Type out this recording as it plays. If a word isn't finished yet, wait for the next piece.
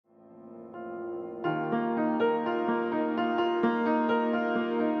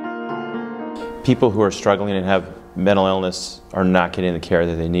people who are struggling and have mental illness are not getting the care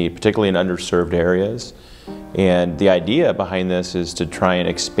that they need, particularly in underserved areas. And the idea behind this is to try and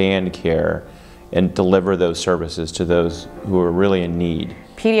expand care and deliver those services to those who are really in need.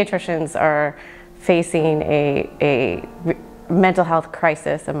 Pediatricians are facing a mental health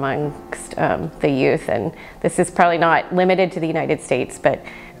crisis amongst the youth, and this is probably not limited to the United States, but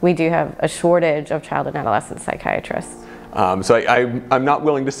we do have a shortage of child and adolescent psychiatrists. So I'm not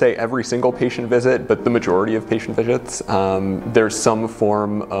willing to say every single patient visit, but the majority of patient visits, there's some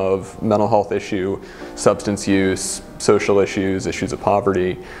form of mental health issue, substance use, social issues, issues of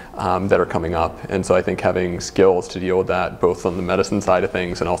poverty that are coming up. And so I think having skills to deal with that, both on the medicine side of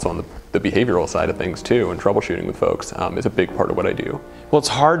things and also on the behavioral side of things too, and troubleshooting with folks, is a big part of what I do. Well, it's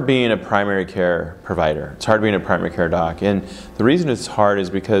hard being a primary care provider. It's hard being a primary care doc. And the reason it's hard is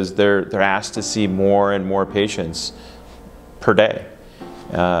because they're asked to see more and more patients per day,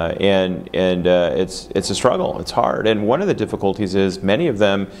 it's a struggle. It's hard, and one of the difficulties is many of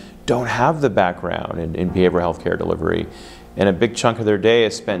them don't have the background in behavioral health care delivery, and a big chunk of their day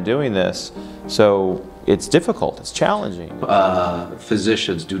is spent doing this. So it's difficult. It's challenging.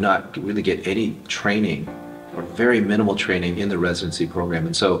 Physicians do not really get any training or very minimal training in the residency program,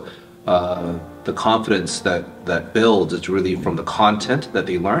 and so the confidence that builds is really from the content that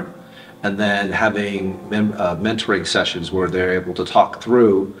they learn, and then having mentoring sessions where they're able to talk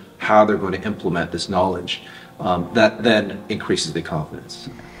through how they're going to implement this knowledge. That then increases the confidence.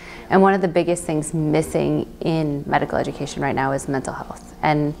 And one of the biggest things missing in medical education right now is mental health.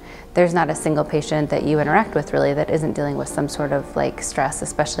 And there's not a single patient that you interact with really that isn't dealing with some sort of like stress,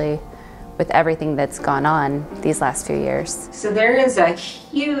 especially with everything that's gone on these last few years. So there is a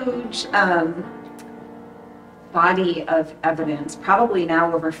huge body of evidence, probably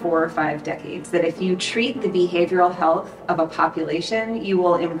now over 4 or 5 decades, that if you treat the behavioral health of a population, you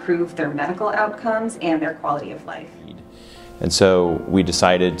will improve their medical outcomes and their quality of life. And so we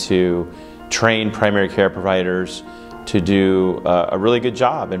decided to train primary care providers to do a really good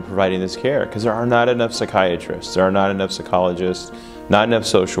job in providing this care, because there are not enough psychiatrists, there are not enough psychologists, not enough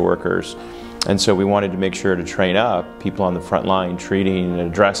social workers. And so we wanted to make sure to train up people on the front line treating and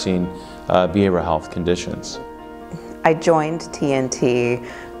addressing behavioral health conditions. I joined TNT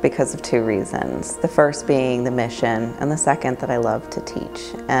because of 2 reasons. The first being the mission, and the second that I love to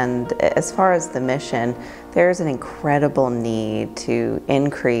teach. And as far as the mission, there's an incredible need to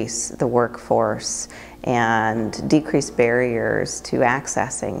increase the workforce and decrease barriers to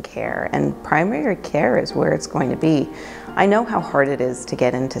accessing care. And primary care is where it's going to be. I know how hard it is to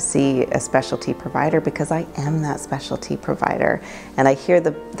get in to see a specialty provider because I am that specialty provider. And I hear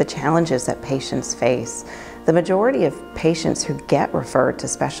the challenges that patients face. The majority of patients who get referred to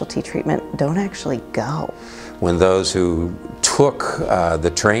specialty treatment don't actually go. When those who took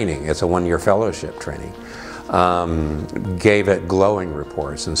the training, it's a 1-year fellowship training, gave it glowing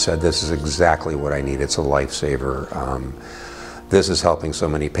reports and said, this is exactly what I need, it's a lifesaver. This is helping so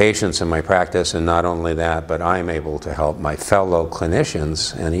many patients in my practice, and not only that, but I'm able to help my fellow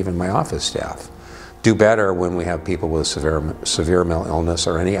clinicians and even my office staff do better when we have people with severe mental illness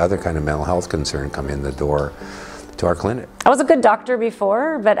or any other kind of mental health concern come in the door to our clinic. I was a good doctor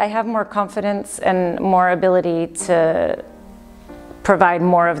before, but I have more confidence and more ability to provide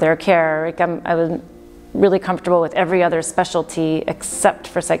more of their care. Like I was really comfortable with every other specialty except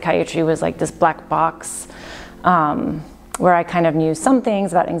for psychiatry was like this black box where I kind of knew some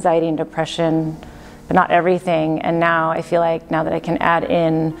things about anxiety and depression, but not everything. And now I feel like now that I can add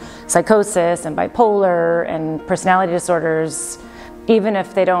in psychosis and bipolar and personality disorders, even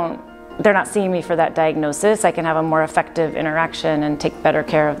if they're not seeing me for that diagnosis, I can have a more effective interaction and take better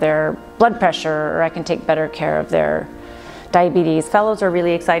care of their blood pressure, or I can take better care of their diabetes. Fellows are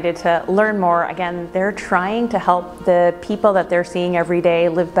really excited to learn more. Again, they're trying to help the people that they're seeing every day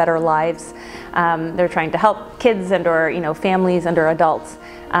live better lives. They're trying to help kids and or families and or adults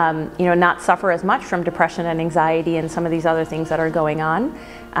not suffer as much from depression and anxiety and some of these other things that are going on.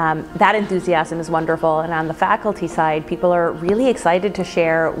 That enthusiasm is wonderful, and on the faculty side, people are really excited to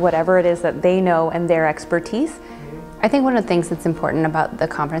share whatever it is that they know and their expertise. I think one of the things that's important about the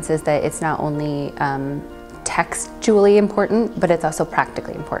conference is that it's not only textually important, but it's also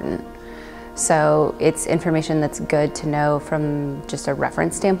practically important. So it's information that's good to know from just a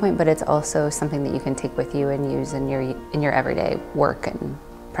reference standpoint, but it's also something that you can take with you and use in your everyday work and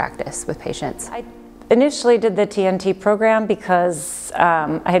practice with patients. I initially did the TNT program because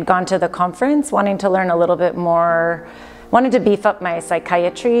I had gone to the conference wanting to learn a little bit more, wanted to beef up my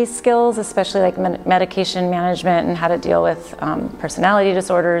psychiatry skills, especially like medication management and how to deal with personality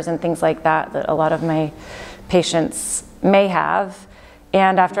disorders and things like that a lot of my patients may have.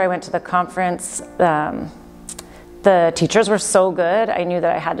 And after I went to the conference, the teachers were so good, I knew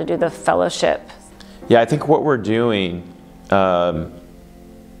that I had to do the fellowship. Yeah, I think what we're doing, and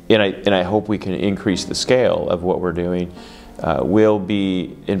I hope we can increase the scale of what we're doing, will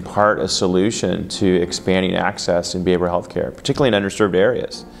be in part a solution to expanding access in behavioral health care, particularly in underserved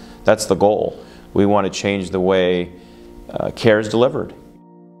areas. That's the goal. We want to change the way care is delivered